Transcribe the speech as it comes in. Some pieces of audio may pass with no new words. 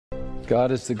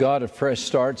God is the God of fresh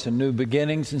starts and new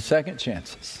beginnings and second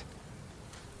chances.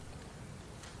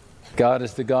 God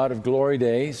is the God of glory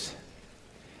days.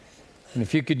 And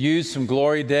if you could use some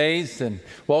glory days, then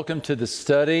welcome to the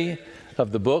study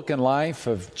of the book and life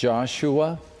of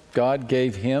Joshua. God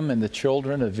gave him and the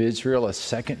children of Israel a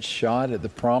second shot at the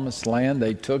promised land.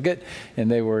 They took it,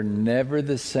 and they were never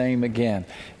the same again.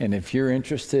 And if you're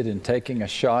interested in taking a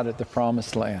shot at the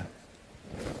promised land,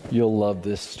 you'll love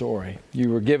this story.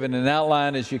 You were given an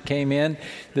outline as you came in.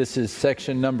 This is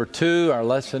section number 2, our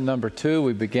lesson number 2.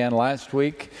 We began last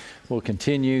week. We'll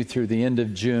continue through the end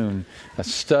of June, a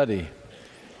study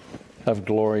of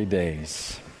glory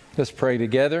days. Let's pray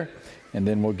together, and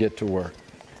then we'll get to work.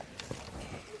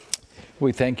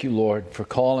 We thank you, Lord, for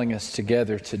calling us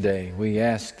together today. We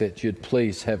ask that you'd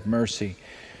please have mercy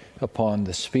upon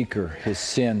the speaker. His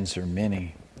sins are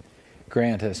many.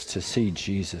 Grant us to see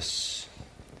Jesus.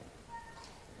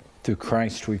 Through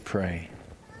Christ we pray.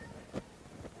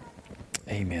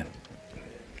 Amen.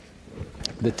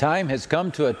 The time has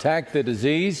come to attack the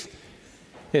disease.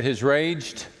 It has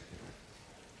raged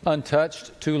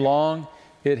untouched too long.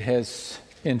 It has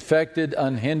infected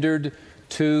unhindered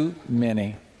too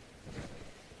many.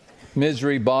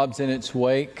 Misery bobs in its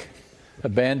wake,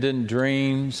 abandoned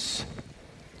dreams,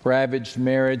 ravaged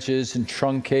marriages, and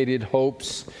truncated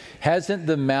hopes. Hasn't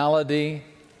the malady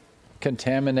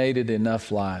contaminated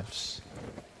enough lives?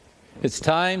 It's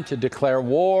time to declare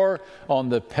war on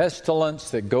the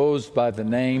pestilence that goes by the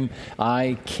name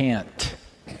I can't.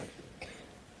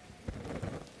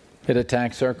 It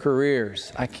attacks our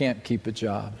careers. I can't keep a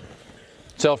job.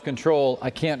 Self-control.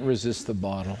 I can't resist the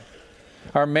bottle.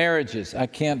 Our marriages. I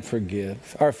can't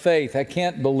forgive. Our faith. I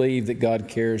can't believe that God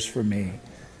cares for me.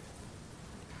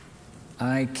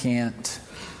 I can't.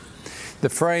 The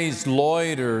phrase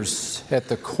loiters at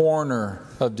the corner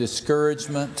of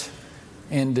discouragement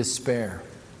and despair.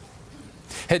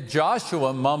 Had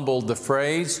Joshua mumbled the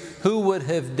phrase, who would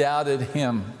have doubted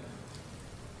him?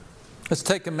 Let's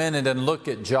take a minute and look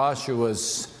at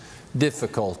Joshua's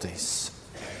difficulties.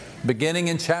 Beginning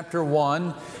in chapter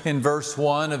 1, in verse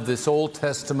 1 of this Old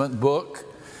Testament book,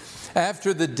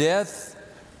 after the death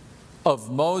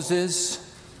of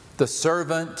Moses, the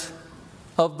servant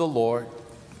of the Lord.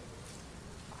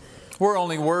 We're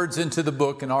only words into the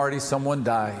book and already someone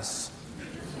dies.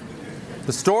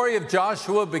 The story of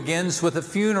Joshua begins with a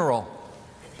funeral,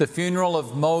 the funeral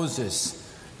of Moses.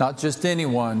 Not just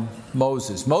anyone,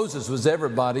 Moses. Moses was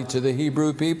everybody to the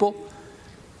Hebrew people.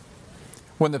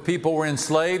 When the people were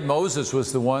enslaved, Moses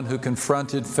was the one who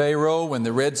confronted Pharaoh. When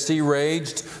the Red Sea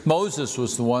raged, Moses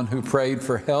was the one who prayed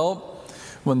for help.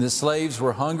 When the slaves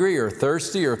were hungry or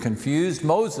thirsty or confused,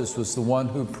 Moses was the one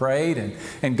who prayed,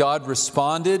 and God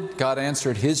responded. God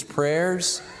answered his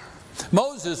prayers.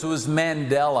 Moses was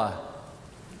Mandela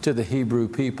to the Hebrew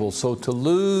people. So to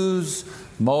lose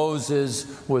Moses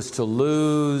was to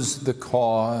lose the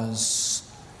cause.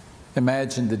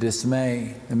 Imagine the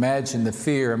dismay. Imagine the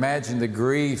fear. Imagine the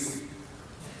grief.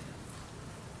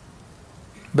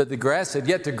 But the grass had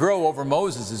yet to grow over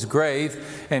Moses'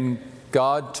 grave, and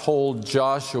God told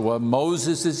Joshua,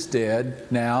 Moses is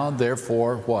dead. Now,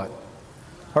 therefore, what?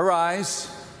 Arise.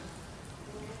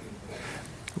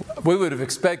 We would have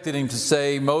expected him to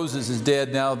say, Moses is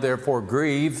dead. Now, therefore,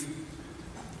 grieve,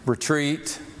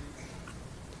 retreat,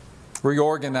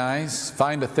 reorganize,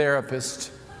 find a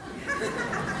therapist.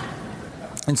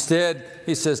 Instead,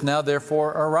 he says, now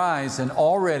therefore arise. And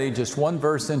already just one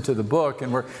verse into the book,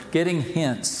 and we're getting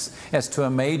hints as to a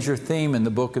major theme in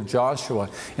the book of Joshua,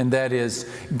 and that is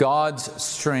God's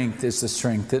strength is the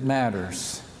strength that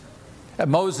matters.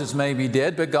 Moses may be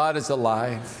dead, but God is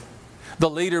alive. The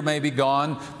leader may be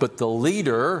gone, but the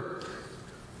leader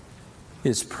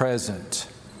is present.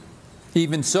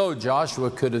 Even so, Joshua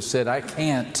could have said, I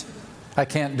can't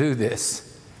do this.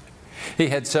 He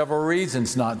had several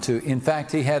reasons not to. In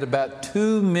fact, he had about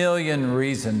 2 million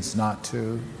reasons not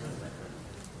to.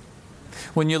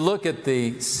 When you look at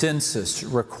the census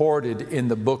recorded in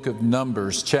the book of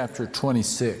Numbers, chapter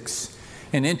 26,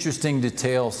 an interesting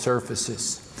detail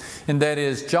surfaces. And that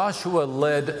is, Joshua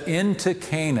led into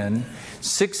Canaan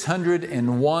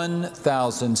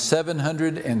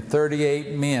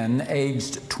 601,738 men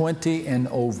aged 20 and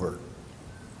over.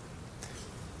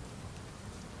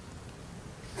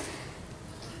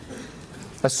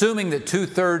 Assuming that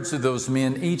 2/3 of those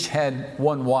men each had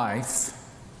one wife,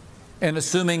 and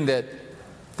assuming that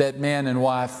that man and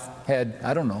wife had,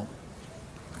 I don't know,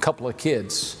 a couple of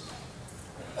kids,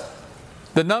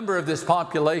 the number of this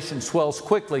population swells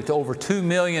quickly to over 2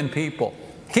 million people.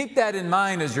 Keep that in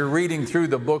mind as you're reading through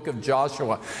the book of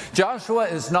Joshua. Joshua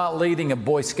is not leading a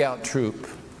Boy Scout troop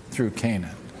through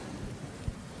Canaan.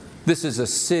 This is a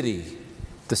city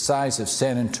the size of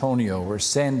San Antonio or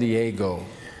San Diego.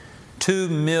 2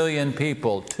 million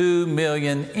people, 2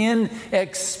 million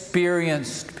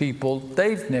inexperienced people.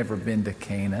 They've never been to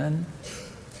Canaan.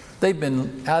 They've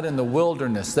been out in the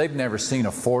wilderness. They've never seen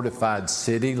a fortified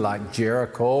city like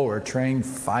Jericho or trained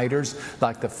fighters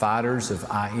like the fighters of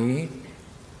Ai.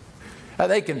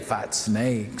 They can fight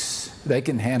snakes. They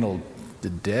can handle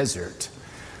the desert.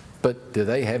 But do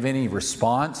they have any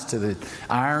response to the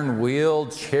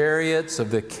iron-wheeled chariots of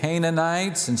the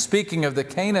Canaanites? And speaking of the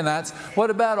Canaanites,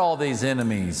 what about all these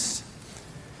enemies?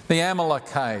 The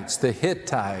Amalekites, the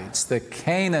Hittites, the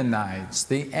Canaanites,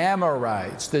 the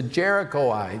Amorites, the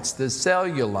Jerichoites, the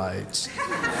Cellulites.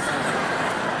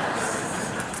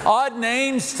 Odd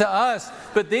names to us,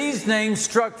 but these names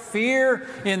struck fear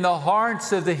in the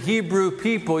hearts of the Hebrew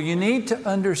people. You need to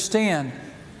understand,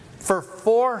 for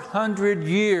 400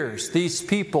 years, these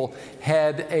people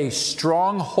had a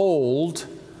stronghold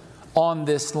on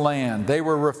this land. They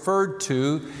were referred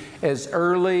to as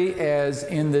early as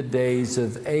in the days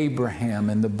of Abraham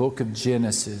in the book of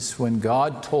Genesis, when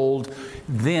God told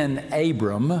then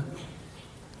Abram,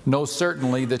 "Know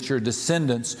certainly that your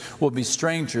descendants will be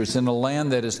strangers in a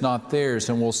land that is not theirs,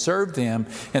 and will serve them,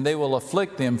 and they will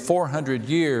afflict them 400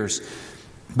 years.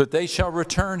 But they shall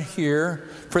return here,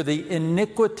 for the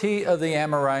iniquity of the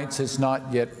Amorites is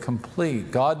not yet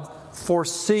complete." God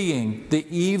foreseeing the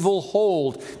evil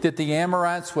hold that the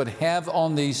Amorites would have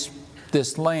on this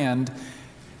land,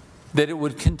 that it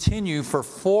would continue for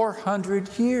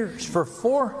 400 years. For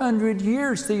 400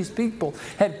 years, these people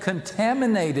had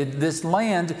contaminated this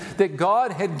land that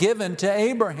God had given to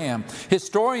Abraham.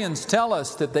 Historians tell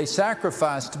us that they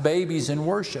sacrificed babies in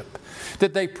worship,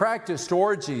 that they practiced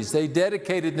orgies, they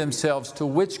dedicated themselves to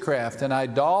witchcraft and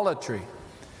idolatry.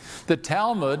 The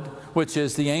Talmud, which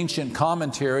is the ancient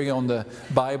commentary on the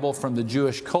Bible from the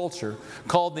Jewish culture,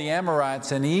 called the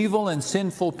Amorites an evil and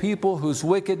sinful people whose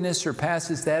wickedness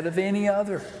surpasses that of any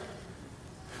other,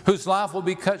 whose life will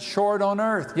be cut short on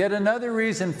earth. Yet another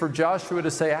reason for Joshua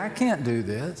to say, "I can't do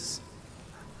this.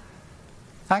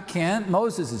 I can't.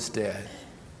 Moses is dead.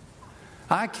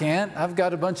 I can't. I've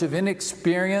got a bunch of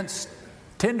inexperienced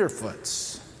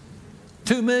tenderfoots.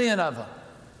 2 million of them.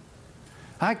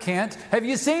 I can't. Have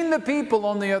you seen the people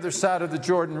on the other side of the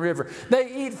Jordan River? They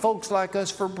eat folks like us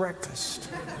for breakfast."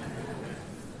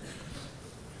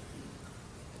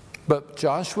 But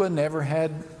Joshua never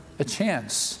had a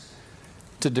chance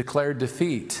to declare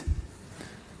defeat.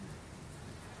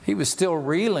 He was still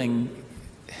reeling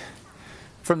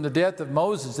from the death of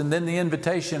Moses and then the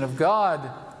invitation of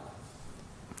God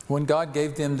when God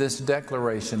gave them this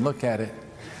declaration. Look at it.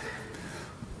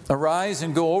 "Arise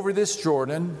and go over this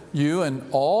Jordan, you and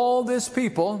all this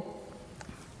people,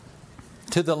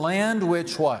 to the land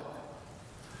which" what?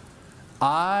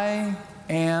 "I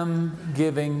am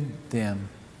giving them."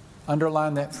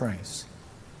 Underline that phrase.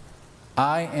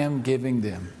 I am giving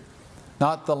them.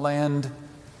 Not the land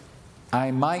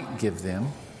I might give them.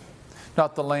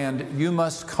 Not the land you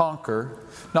must conquer.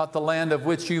 Not the land of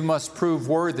which you must prove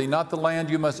worthy. Not the land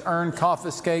you must earn,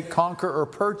 confiscate, conquer, or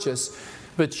purchase.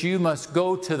 But you must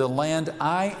go to the land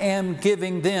I am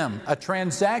giving them. A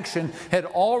transaction had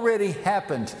already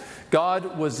happened.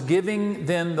 God was giving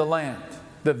them the land.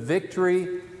 The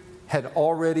victory had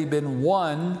already been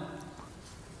won.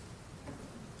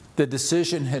 The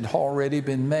decision had already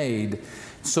been made.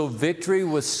 So victory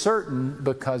was certain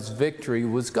because victory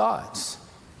was God's.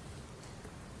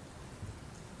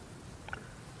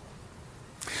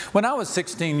 When I was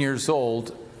 16 years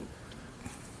old,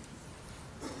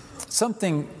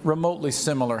 something remotely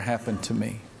similar happened to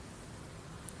me.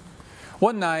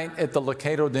 One night at the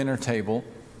Lucado dinner table,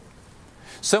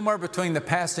 somewhere between the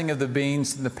passing of the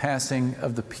beans and the passing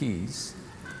of the peas,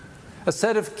 a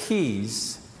set of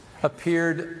keys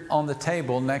appeared on the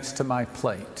table next to my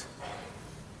plate.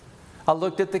 I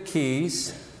looked at the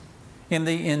keys. In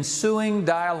the ensuing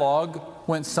dialogue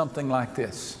went something like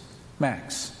this.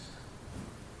 "Max,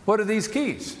 what are these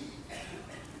keys?"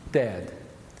 "Dad,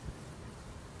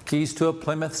 keys to a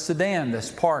Plymouth sedan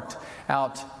that's parked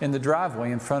out in the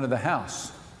driveway in front of the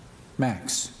house."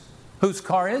 "Max, whose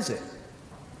car is it?"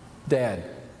 "Dad,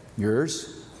 yours."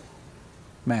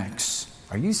 "Max,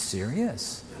 are you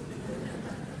serious?"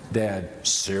 "Dad,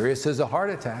 serious as a heart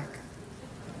attack."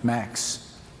 "Max,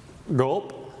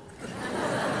 gulp."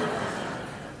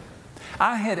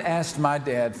 I had asked my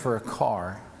dad for a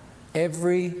car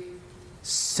every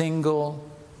single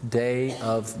day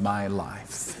of my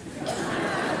life.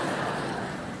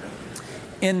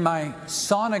 In my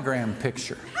sonogram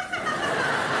picture,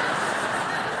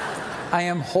 I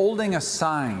am holding a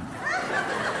sign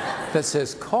that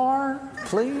says, "Car,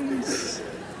 please.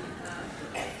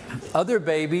 Other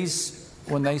babies,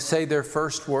 when they say their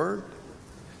first word,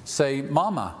 say,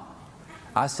 Mama.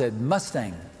 I said,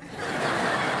 Mustang.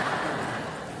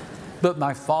 But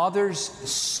my father's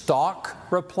stock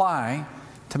reply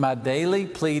to my daily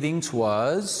pleadings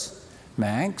was,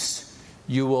 Max,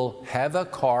 you will have a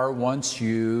car once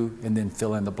you, and then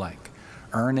fill in the blank.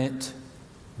 Earn it,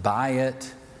 buy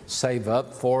it, save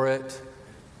up for it,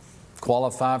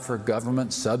 qualify for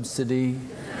government subsidy.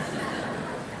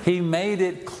 He made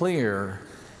it clear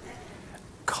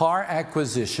car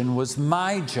acquisition was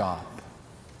my job.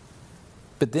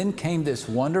 But then came this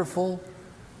wonderful,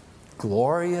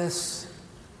 glorious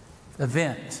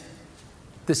event,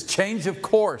 this change of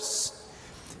course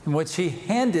in which he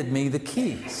handed me the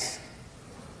keys.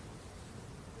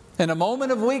 In a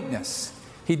moment of weakness,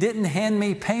 he didn't hand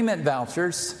me payment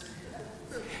vouchers.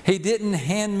 He didn't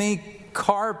hand me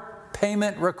car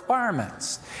payment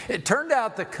requirements. It turned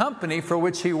out the company for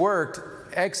which he worked,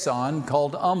 Exxon,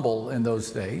 called Humble in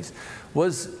those days,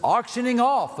 was auctioning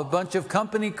off a bunch of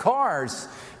company cars,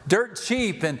 dirt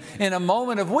cheap, and in a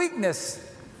moment of weakness,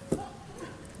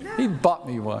 he bought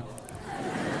me one.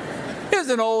 It was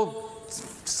an old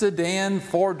sedan,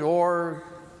 four-door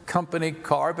company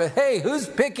car, but hey, who's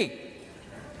picky?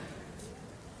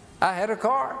 I had a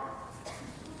car.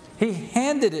 He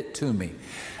handed it to me.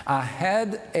 I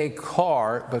had a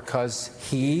car because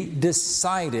he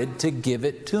decided to give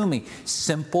it to me.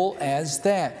 Simple as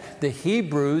that. The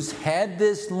Hebrews had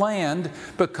this land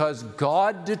because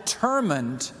God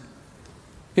determined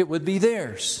it would be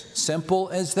theirs. Simple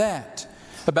as that.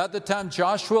 About the time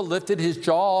Joshua lifted his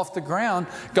jaw off the ground,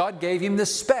 God gave him the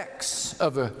specs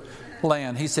of a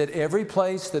land. He said, every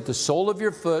place that the sole of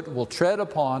your foot will tread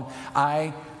upon,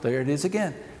 there it is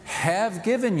again, have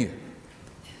given you.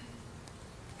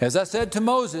 As I said to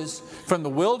Moses, from the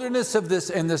wilderness of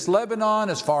this Lebanon,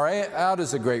 as far out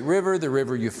as the great river, the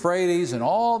river Euphrates, and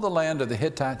all the land of the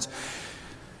Hittites,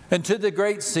 and to the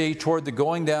great sea toward the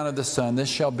going down of the sun, this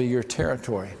shall be your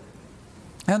territory.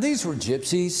 Now these were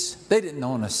gypsies. They didn't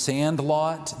own a sand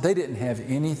lot. They didn't have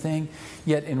anything.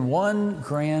 Yet in one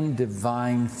grand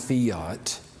divine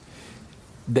fiat,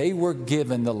 they were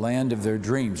given the land of their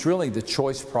dreams, really the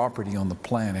choice property on the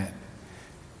planet.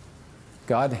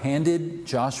 God handed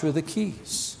Joshua the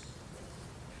keys.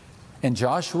 And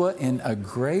Joshua, in a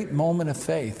great moment of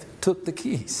faith, took the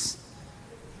keys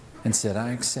and said,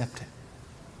 I accept it.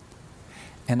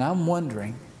 And I'm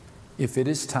wondering if it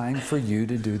is time for you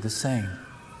to do the same.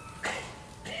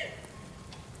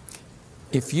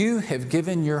 If you have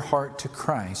given your heart to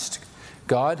Christ,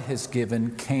 God has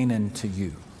given Canaan to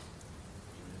you.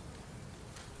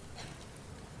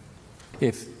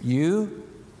 If you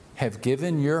have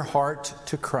given your heart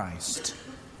to Christ,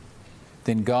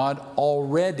 then God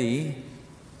already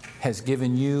has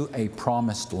given you a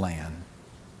promised land.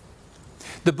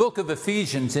 The book of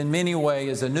Ephesians in many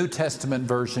ways is a New Testament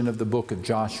version of the book of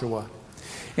Joshua.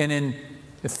 And in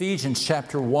Ephesians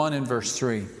chapter 1 and verse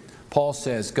 3, Paul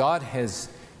says, God has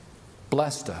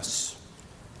blessed us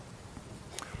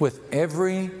with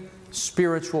every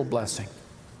spiritual blessing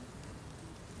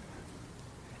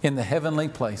in the heavenly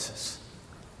places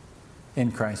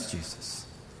in Christ Jesus.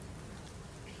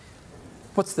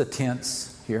 What's the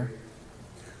tense here?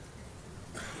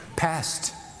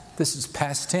 Past. This is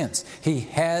past tense. He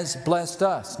has blessed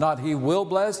us. Not he will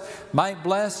bless, might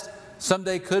bless,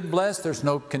 someday could bless. There's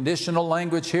no conditional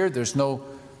language here. There's no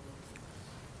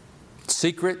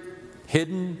secret,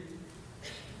 hidden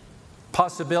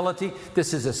possibility.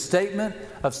 This is a statement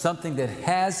of something that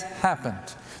has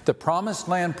happened. The promised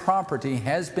land property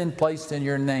has been placed in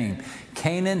your name.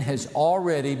 Canaan has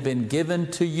already been given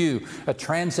to you. A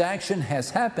transaction has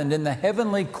happened in the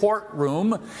heavenly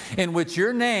courtroom in which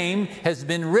your name has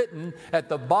been written at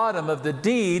the bottom of the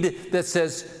deed that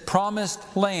says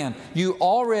promised land. You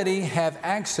already have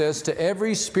access to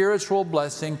every spiritual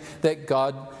blessing that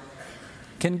God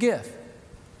can give.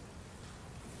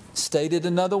 Stated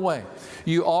another way,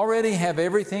 you already have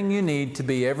everything you need to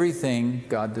be everything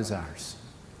God desires.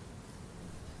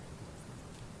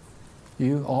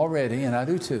 You already, and I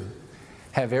do too,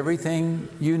 have everything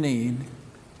you need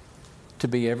to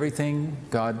be everything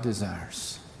God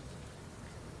desires.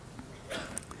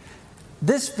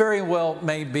 This very well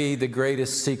may be the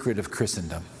greatest secret of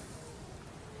Christendom.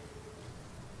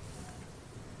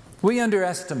 We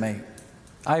underestimate,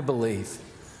 I believe,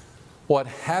 what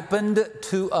happened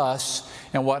to us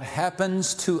and what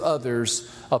happens to others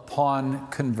upon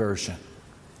conversion.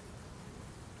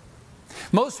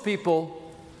 Most people,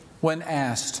 when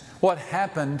asked, what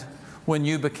happened when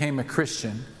you became a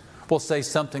Christian, will say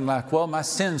something like, well, my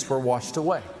sins were washed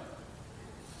away.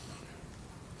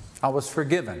 I was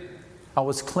forgiven. I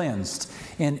was cleansed.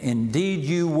 And indeed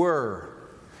you were.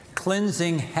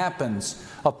 Cleansing happens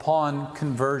upon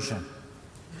conversion.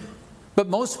 But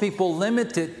most people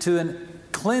limit it to a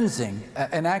cleansing,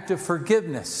 an act of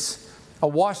forgiveness, a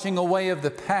washing away of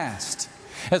the past.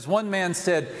 As one man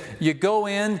said, you go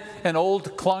in an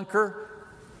old clunker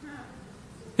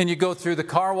and you go through the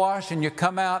car wash and you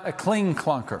come out a clean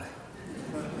clunker.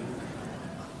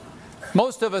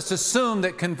 Most of us assume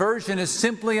that conversion is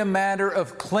simply a matter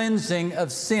of cleansing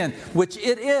of sin, which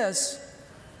it is,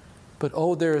 but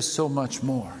oh, there is so much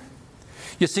more.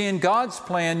 You see, in God's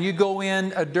plan, you go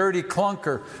in a dirty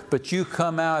clunker, but you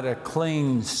come out a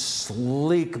clean,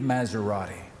 sleek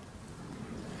Maserati.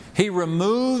 He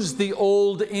removes the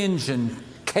old engine,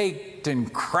 caked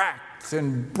and cracked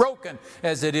and broken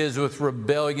as it is with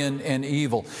rebellion and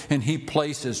evil, and He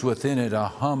places within it a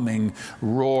humming,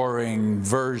 roaring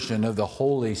version of the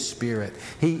Holy Spirit.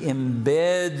 He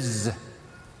embeds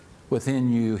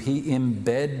within you.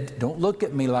 Don't look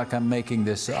at me like I'm making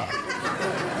this up.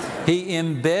 He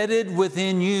embedded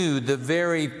within you the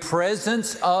very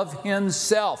presence of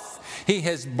Himself. He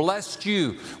has blessed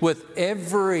you with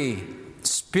every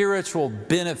spiritual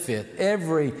benefit,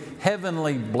 every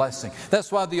heavenly blessing.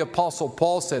 That's why the Apostle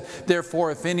Paul said, therefore,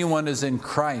 if anyone is in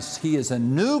Christ, he is a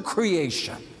new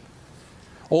creation.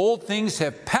 Old things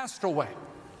have passed away.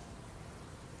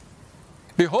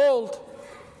 Behold,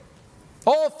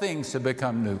 all things have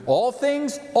become new. All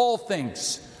things, all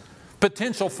things.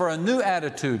 Potential for a new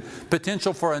attitude,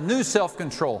 potential for a new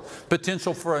self-control,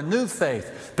 potential for a new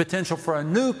faith, potential for a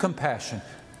new compassion.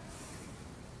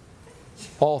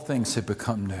 All things have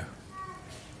become new.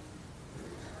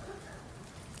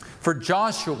 For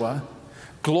Joshua,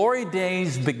 glory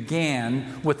days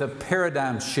began with a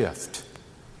paradigm shift.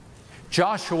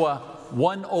 Joshua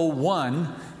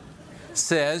 1:01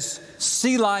 says,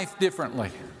 see life differently.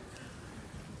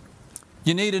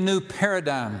 You need a new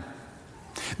paradigm.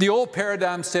 The old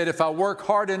paradigm said, if I work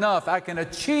hard enough, I can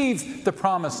achieve the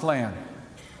promised land.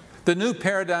 The new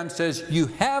paradigm says, you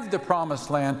have the promised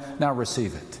land, now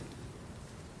receive it.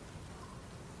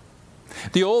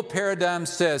 The old paradigm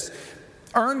says,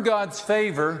 earn God's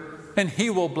favor and He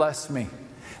will bless me.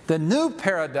 The new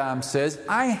paradigm says,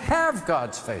 I have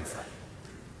God's favor.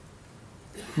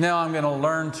 Now I'm going to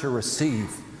learn to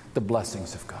receive the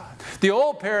blessings of God. The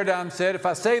old paradigm said, if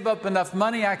I save up enough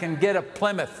money, I can get a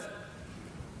Plymouth.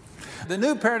 The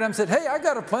new paradigm said, hey, I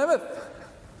got a Plymouth.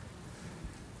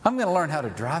 I'm going to learn how to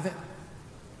drive it.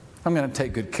 I'm going to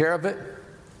take good care of it.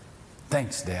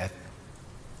 Thanks, Dad.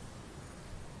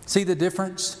 See the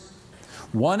difference?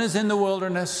 One is in the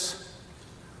wilderness,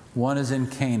 one is in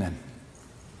Canaan.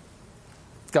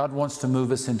 God wants to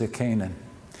move us into Canaan.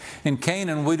 In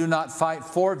Canaan, we do not fight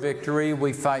for victory,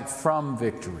 we fight from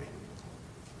victory.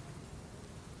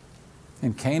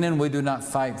 In Canaan, we do not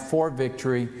fight for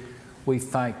victory, we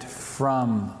fight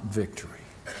from victory.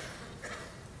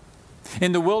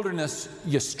 In the wilderness,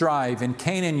 you strive. In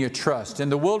Canaan, you trust. In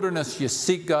the wilderness, you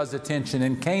seek God's attention.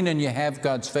 In Canaan, you have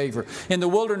God's favor. In the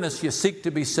wilderness, you seek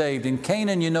to be saved. In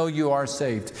Canaan, you know you are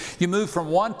saved. You move from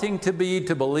wanting to be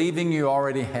to believing you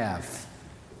already have.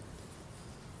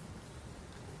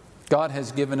 God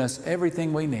has given us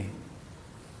everything we need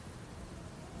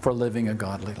for living a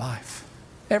godly life.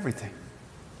 Everything.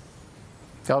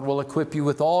 God will equip you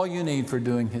with all you need for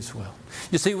doing His will.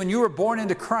 You see, when you were born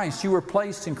into Christ, you were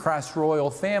placed in Christ's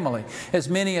royal family. As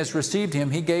many as received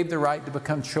Him, He gave the right to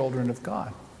become children of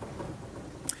God.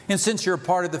 And since you're a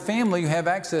part of the family, you have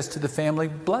access to the family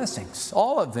blessings,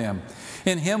 all of them.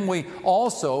 In Him we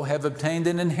also have obtained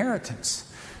an inheritance.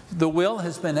 The will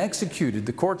has been executed,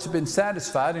 the courts have been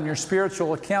satisfied, and your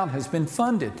spiritual account has been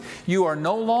funded. You are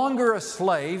no longer a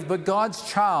slave, but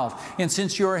God's child. And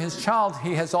since you are His child,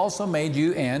 He has also made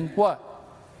you an what?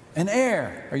 An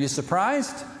heir. Are you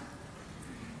surprised?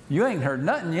 You ain't heard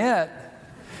nothing yet.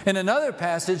 In another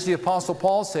passage, the Apostle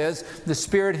Paul says, the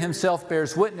Spirit Himself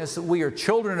bears witness that we are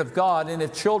children of God, and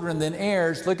if children, then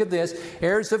heirs. Look at this,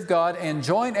 heirs of God and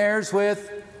joint heirs with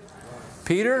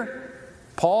Peter,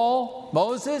 Paul,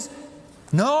 Moses?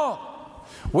 No.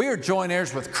 We are joint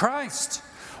heirs with Christ.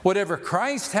 Whatever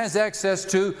Christ has access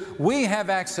to, we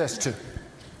have access to.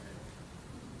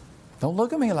 Don't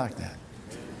look at me like that.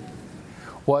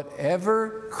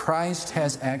 Whatever Christ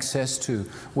has access to,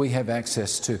 we have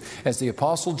access to. As the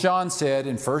Apostle John said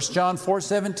in 1 John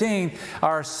 4:17,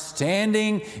 our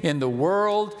standing in the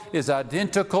world is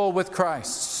identical with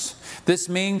Christ's. This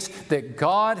means that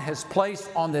God has placed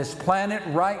on this planet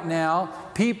right now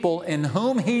people in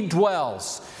whom He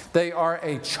dwells. They are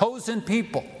a chosen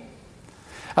people,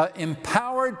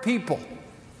 empowered people.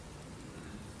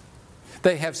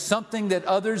 They have something that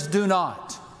others do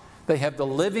not. They have the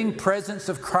living presence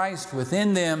of Christ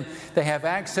within them. They have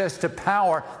access to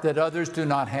power that others do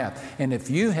not have. And if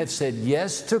you have said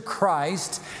yes to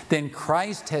Christ, then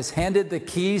Christ has handed the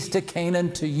keys to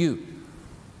Canaan to you.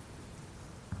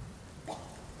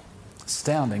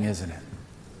 Astounding, isn't it?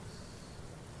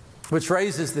 Which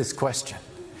raises this question.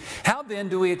 How then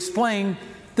do we explain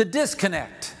the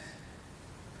disconnect?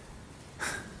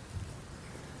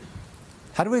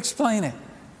 How do we explain it?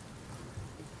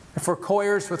 If we're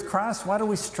co-heirs with Christ, why do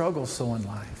we struggle so in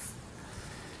life?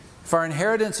 If our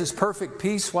inheritance is perfect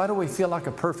peace, why do we feel like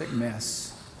a perfect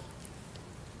mess?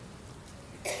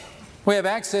 We have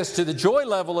access to the joy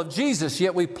level of Jesus,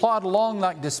 yet we plod along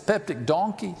like dyspeptic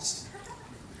donkeys.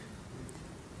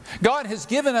 God has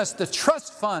given us the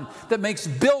trust fund that makes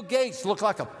Bill Gates look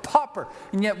like a pauper,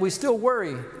 and yet we still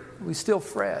worry, we still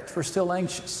fret, we're still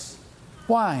anxious.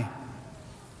 Why?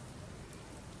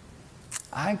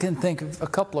 I can think of a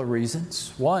couple of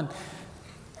reasons. One,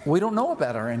 we don't know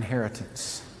about our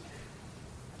inheritance.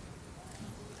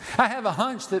 I have a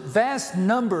hunch that vast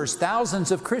numbers,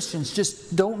 thousands of Christians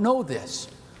just don't know this.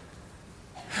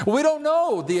 We don't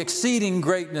know the exceeding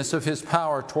greatness of His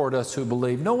power toward us who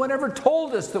believe. No one ever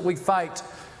told us that we fight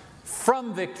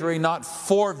from victory, not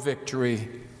for victory.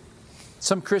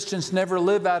 Some Christians never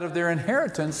live out of their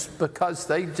inheritance because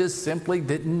they just simply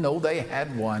didn't know they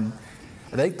had one.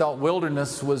 They thought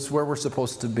wilderness was where we're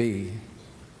supposed to be.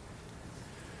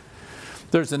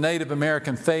 There's a Native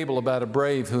American fable about a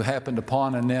brave who happened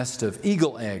upon a nest of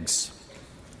eagle eggs.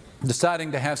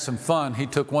 Deciding to have some fun, he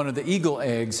took one of the eagle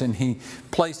eggs and he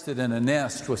placed it in a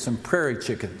nest with some prairie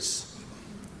chickens.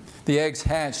 The eggs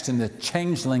hatched and the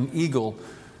changeling eagle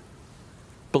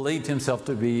believed himself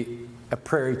to be a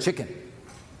prairie chicken.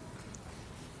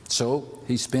 So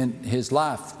he spent his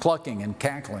life clucking and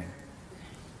cackling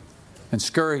and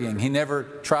scurrying. He never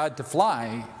tried to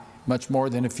fly much more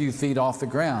than a few feet off the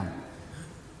ground.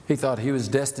 He thought he was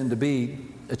destined to be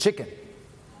a chicken.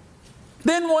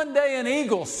 Then one day an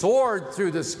eagle soared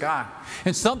through the sky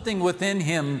and something within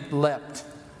him leapt.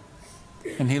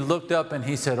 And he looked up and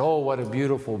he said, "Oh, what a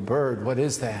beautiful bird. What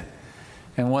is that?"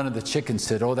 And one of the chickens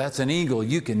said, "Oh, that's an eagle.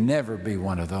 You can never be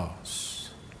one of those."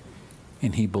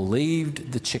 And he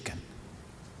believed the chicken.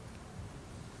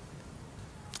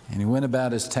 And he went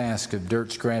about his task of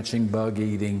dirt scratching, bug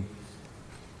eating,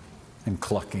 and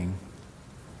clucking.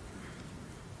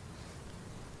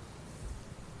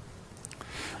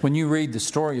 When you read the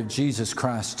story of Jesus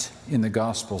Christ in the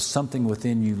gospel, something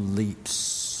within you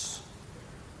leaps.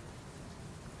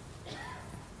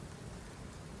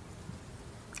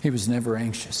 He was never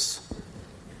anxious.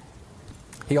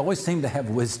 He always seemed to have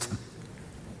wisdom.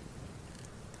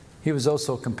 He was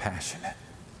also compassionate.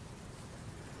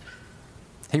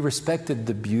 He respected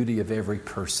the beauty of every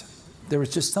person. There was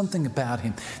just something about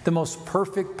him, the most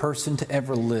perfect person to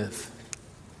ever live.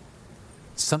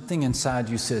 Something inside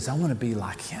you says, "I want to be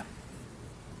like him."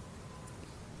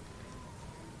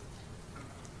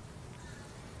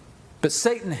 But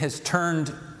Satan has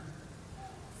turned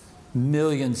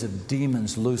millions of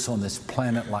demons loose on this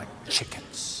planet like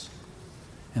chickens.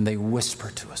 And they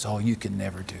whisper to us, "Oh, you can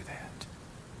never do that.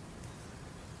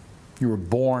 You were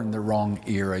born the wrong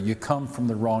era. You come from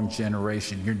the wrong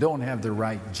generation. You don't have the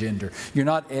right gender. You're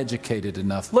not educated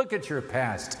enough. Look at your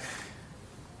past."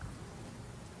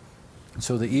 And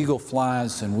so the eagle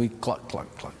flies and we cluck,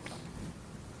 cluck, cluck, cluck.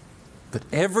 But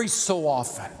every so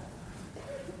often,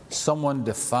 someone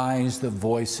defies the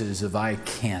voices of "I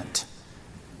can't"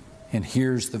 and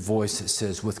hears the voice that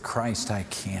says, "With Christ I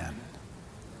can."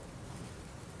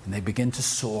 And they begin to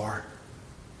soar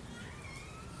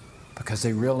because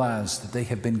they realize that they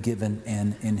have been given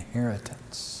an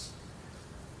inheritance.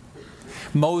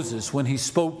 Moses, when he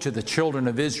spoke to the children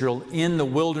of Israel in the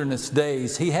wilderness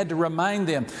days, he had to remind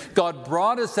them, God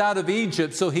brought us out of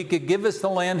Egypt so He could give us the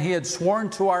land He had sworn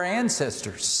to our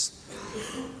ancestors.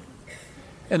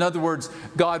 In other words,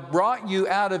 God brought you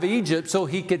out of Egypt so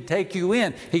He could take you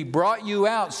in. He brought you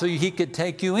out so He could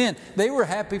take you in. They were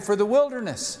happy for the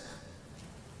wilderness.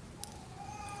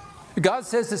 God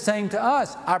says the same to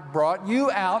us. I brought you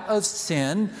out of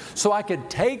sin so I could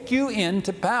take you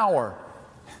into power.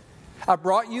 I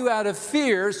brought you out of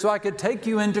fear so I could take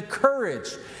you into courage.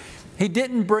 He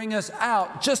didn't bring us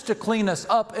out just to clean us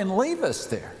up and leave us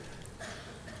there.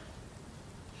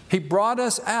 He brought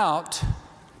us out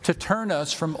to turn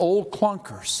us from old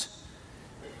clunkers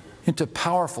into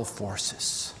powerful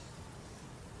forces.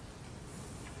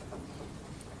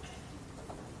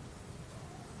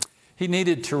 He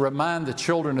needed to remind the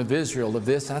children of Israel of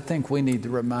this. I think we need the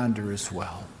reminder as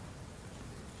well.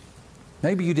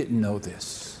 Maybe you didn't know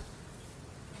this.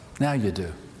 Now you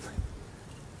do.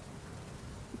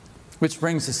 Which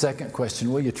brings the second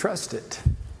question. Will you trust it?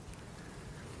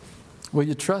 Will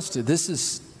you trust it? This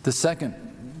is the second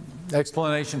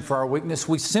explanation for our weakness.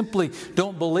 We simply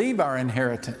don't believe our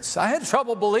inheritance. I had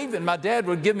trouble believing my dad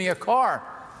would give me a car.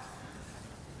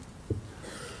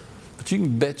 But you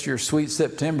can bet your sweet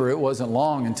September it wasn't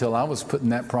long until I was putting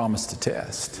that promise to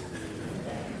test.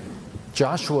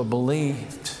 Joshua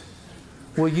believed.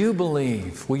 Will you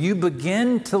believe? Will you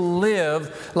begin to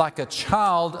live like a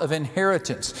child of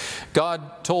inheritance?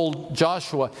 God told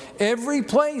Joshua, every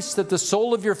place that the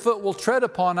sole of your foot will tread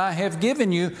upon, I have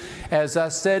given you. As I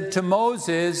said to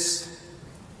Moses,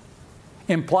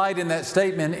 implied in that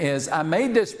statement is, I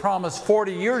made this promise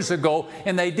 40 years ago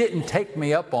and they didn't take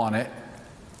me up on it.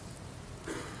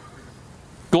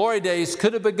 Glory days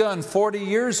could have begun 40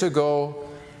 years ago,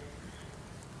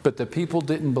 but the people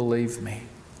didn't believe me.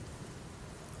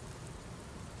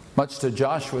 Much to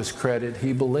Joshua's credit,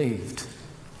 he believed.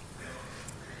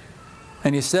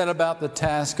 And he set about the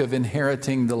task of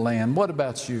inheriting the land. What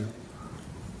about you?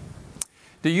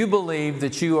 Do you believe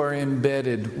that you are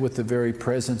embedded with the very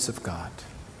presence of God?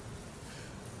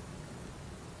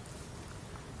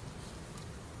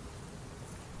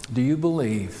 Do you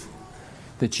believe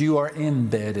that you are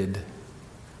embedded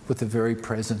with the very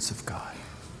presence of God?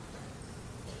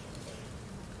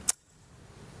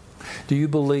 Do you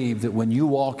believe that when you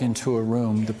walk into a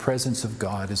room, the presence of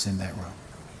God is in that room?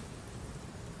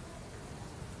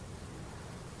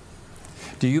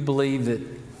 Do you believe that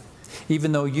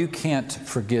even though you can't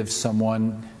forgive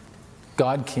someone,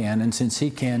 God can, and since He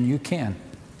can, you can?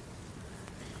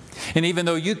 And even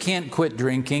though you can't quit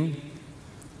drinking,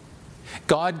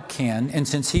 God can, and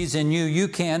since He's in you, you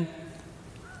can.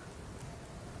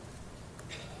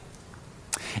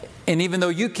 And even though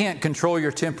you can't control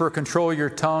your temper, control your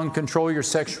tongue, control your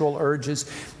sexual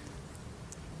urges,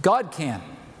 God can.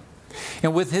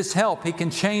 And with His help, He can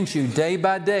change you day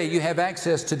by day. You have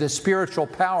access to this spiritual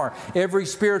power. Every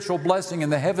spiritual blessing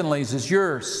in the heavenlies is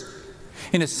yours.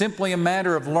 And it's simply a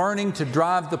matter of learning to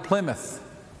drive the Plymouth,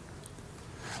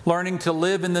 learning to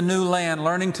live in the new land,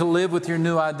 learning to live with your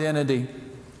new identity.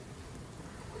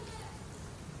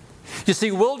 You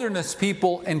see, wilderness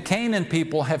people and Canaan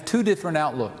people have two different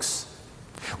outlooks.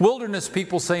 Wilderness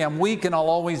people say, I'm weak and I'll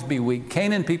always be weak.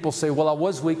 Canaan people say, well, I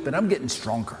was weak, but I'm getting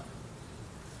stronger.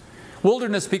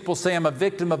 Wilderness people say, I'm a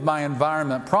victim of my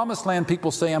environment. Promised land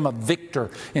people say, I'm a victor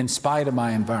in spite of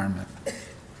my environment.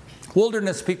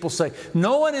 Wilderness people say,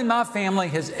 no one in my family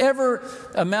has ever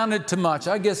amounted to much.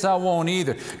 I guess I won't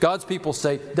either. God's people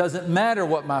say, doesn't matter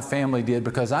what my family did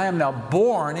because I am now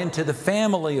born into the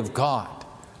family of God.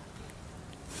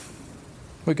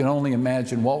 We can only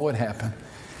imagine what would happen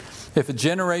if a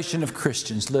generation of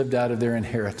Christians lived out of their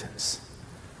inheritance.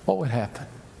 What would happen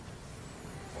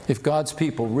if God's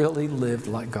people really lived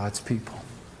like God's people?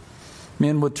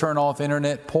 Men would turn off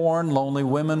internet porn. Lonely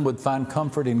women would find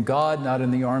comfort in God, not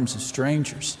in the arms of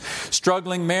strangers.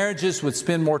 Struggling marriages would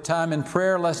spend more time in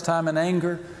prayer, less time in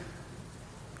anger.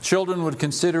 Children would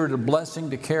consider it a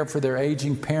blessing to care for their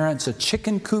aging parents. A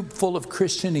chicken coop full of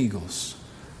Christian eagles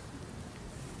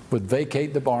would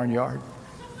vacate the barnyard.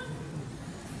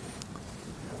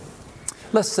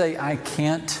 Let's say I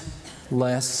can't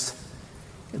less.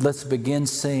 Let's begin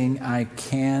saying I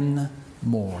can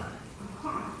more.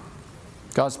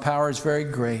 God's power is very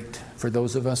great for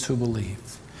those of us who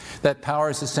believe. That power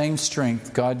is the same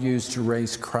strength God used to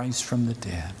raise Christ from the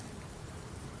dead.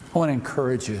 I want to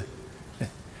encourage you.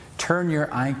 Turn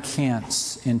your I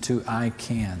can'ts into I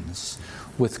cans.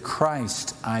 With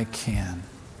Christ I can.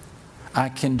 I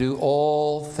can do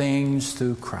all things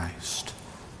through Christ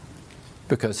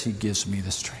because He gives me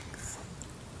the strength.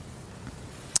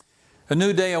 A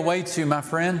new day awaits you, my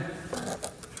friend.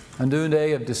 A new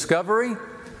day of discovery,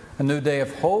 a new day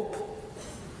of hope,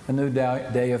 a new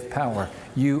day of power.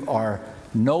 You are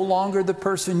no longer the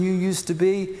person you used to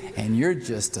be, and you're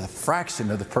just a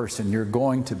fraction of the person you're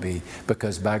going to be,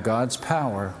 because by God's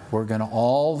power, we're going to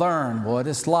all learn what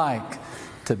it's like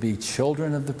to be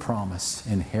children of the promise,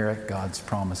 inherit God's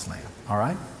promised land. All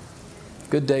right?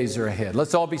 Good days are ahead.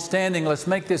 Let's all be standing. Let's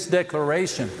make this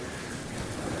declaration.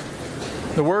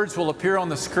 The words will appear on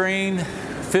the screen.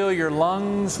 Fill your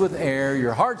lungs with air,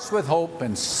 your hearts with hope,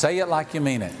 and say it like you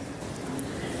mean it.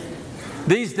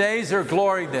 These days are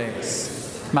glory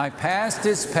days. My past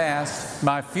is past.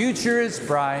 My future is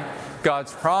bright.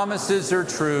 God's promises are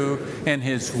true, and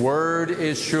His word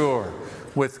is sure.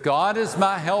 With God as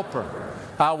my helper,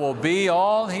 I will be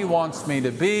all He wants me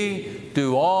to be,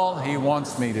 do all He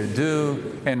wants me to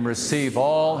do, and receive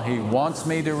all He wants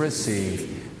me to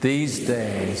receive. These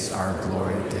days are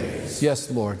glory days.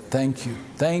 Yes, Lord. Thank you.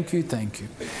 Thank you. Thank you.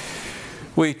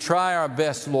 We try our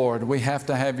best, Lord. We have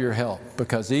to have your help,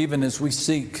 because even as we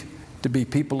seek to be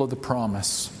people of the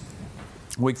promise,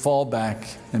 we fall back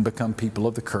and become people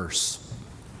of the curse.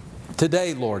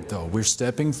 Today, Lord, though, we're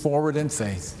stepping forward in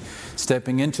faith,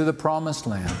 stepping into the promised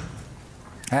land,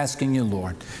 asking you,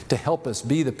 Lord, to help us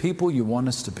be the people you want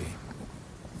us to be.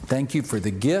 Thank you for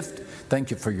the gift. Thank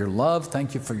you for your love.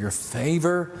 Thank you for your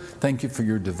favor. Thank you for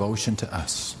your devotion to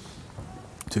us.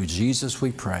 To Jesus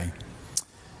we pray.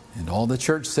 And all the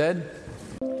church said,